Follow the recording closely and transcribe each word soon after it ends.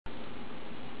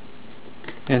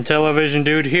Intellivision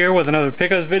Dude here with another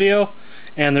Pickups video,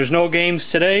 and there's no games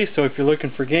today, so if you're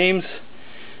looking for games,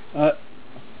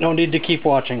 no need to keep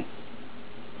watching.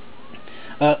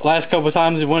 Last couple of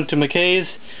times we went to McKay's,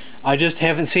 I just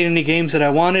haven't seen any games that I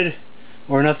wanted,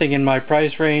 or nothing in my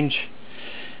price range.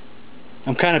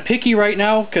 I'm kind of picky right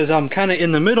now, because I'm kind of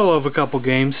in the middle of a couple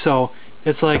games, so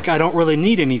it's like I don't really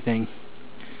need anything.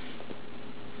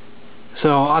 So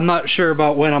I'm not sure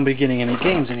about when I'll be getting any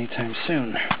games anytime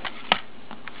soon.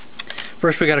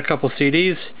 First we got a couple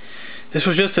CDs. This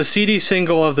was just a CD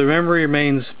single of The Memory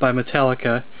Remains by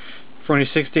Metallica for only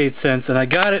 68 cents, and I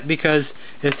got it because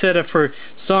it said that for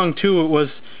song 2 it was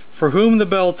For Whom the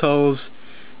Bell Tolls,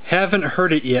 Haven't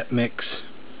Heard It Yet mix.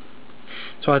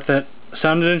 So I thought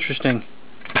sounded interesting.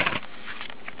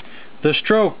 The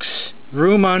Strokes,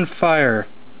 Room on Fire.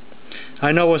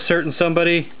 I know a certain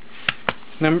somebody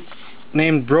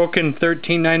named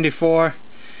Broken1394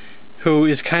 who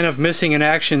is kind of missing in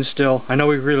action still. I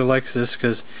know he really likes this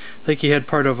because I think he had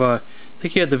part of I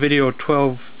think he had the video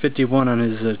 1251 on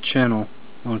his channel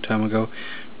a long time ago.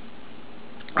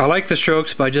 I like the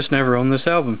Strokes, but I just never owned this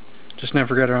album. Just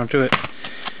never got around to it.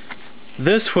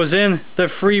 This was in the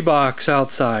free box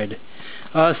outside.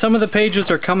 Some of the pages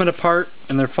are coming apart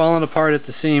and they're falling apart at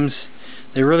the seams.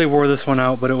 They really wore this one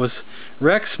out, but it was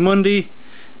Rex Mundi,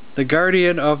 the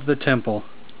Guardian of the Temple.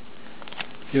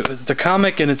 It was the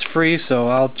comic and it's free, so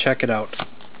I'll check it out.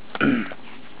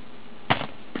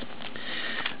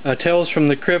 Tales from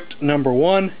the Crypt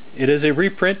 #1. It is a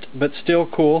reprint, but still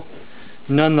cool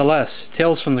nonetheless.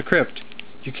 Tales from the Crypt.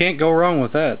 You can't go wrong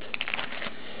with that.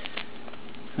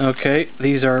 Okay,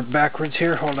 these are backwards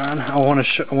here. Hold on. I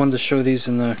wanted to show these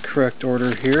in the correct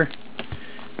order here.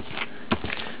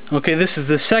 Okay, this is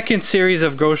the second series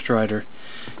of Ghost Rider.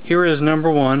 Here is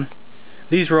 #1.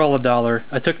 These were all $1.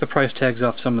 I took the price tags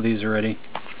off some of these already.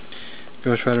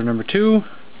 Ghost Rider #2,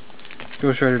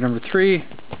 Ghost Rider #3,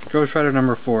 Ghost Rider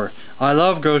 #4. I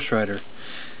love Ghost Rider.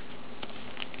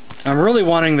 I'm really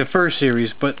wanting the first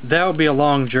series, but that would be a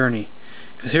long journey.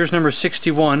 Because here's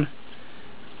 #61,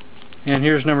 and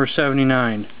here's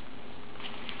 #79.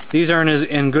 These aren't as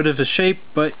in good of a shape,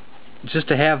 but just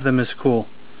to have them is cool.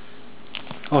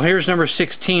 Oh, here's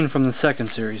 #16 from the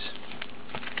second series.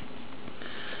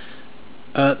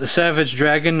 The Savage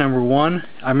Dragon #1.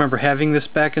 I remember having this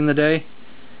back in the day.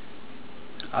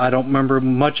 I don't remember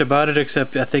much about it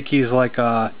except I think he's like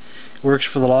works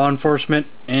for the law enforcement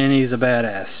and he's a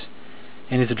badass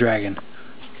and he's a dragon.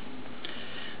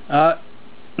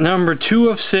 #2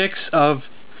 of 6 of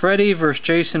Freddy vs.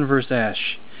 Jason vs.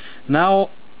 Ash. Now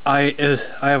I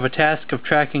have a task of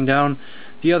tracking down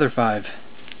the other 5.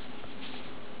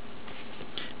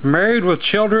 Married with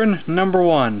Children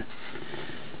 #1.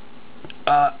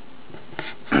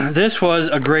 This was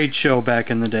a great show back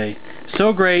in the day.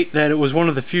 So great that it was one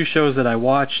of the few shows that I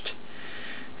watched.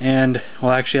 And,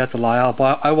 well, actually I have to lie.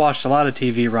 I watched a lot of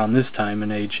TV around this time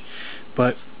and age.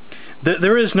 But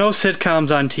there is no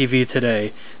sitcoms on TV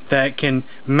today that can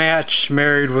match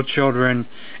Married with Children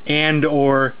and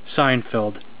or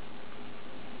Seinfeld.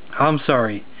 I'm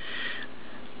sorry.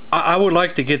 I would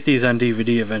like to get these on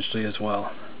DVD eventually as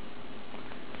well.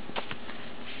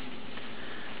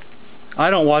 I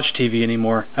don't watch TV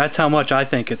anymore. That's how much I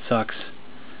think it sucks.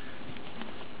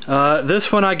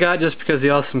 This one I got just because of the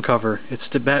awesome cover. It's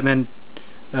the Batman,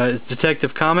 it's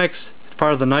Detective Comics. It's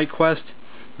part of the Night Quest.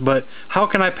 But how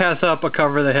can I pass up a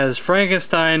cover that has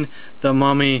Frankenstein, the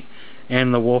Mummy,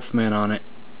 and the Wolfman on it?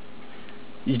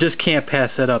 You just can't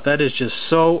pass that up. That is just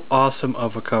so awesome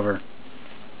of a cover.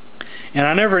 And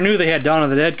I never knew they had Dawn of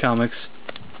the Dead comics.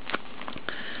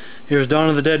 Here's Dawn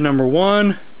of the Dead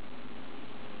 #1.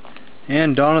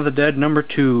 And Dawn of the Dead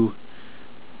 #2.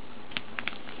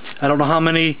 I don't know how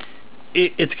many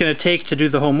it's going to take to do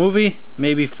the whole movie.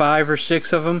 Maybe 5 or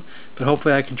 6 of them. But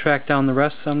hopefully I can track down the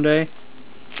rest someday.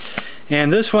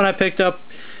 And this one I picked up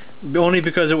only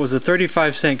because it was a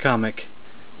 35-cent comic.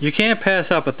 You can't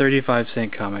pass up a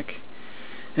 35-cent comic.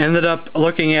 Ended up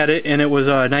looking at it and it was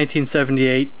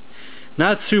 1978.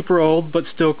 Not super old, but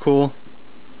still cool.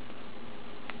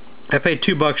 I paid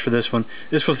 $2 for this one.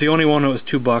 This was the only one that was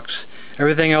 $2.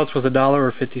 Everything else was $1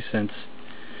 or 50 cents.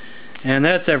 And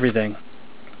that's everything.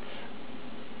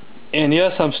 And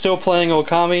yes, I'm still playing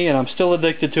Okami and I'm still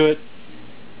addicted to it.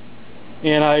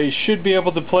 And I should be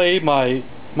able to play my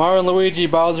Mario and Luigi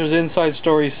Bowser's Inside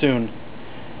Story soon.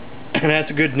 And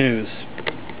that's good news.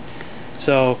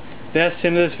 So that's the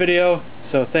end of this video.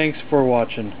 So thanks for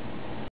watching.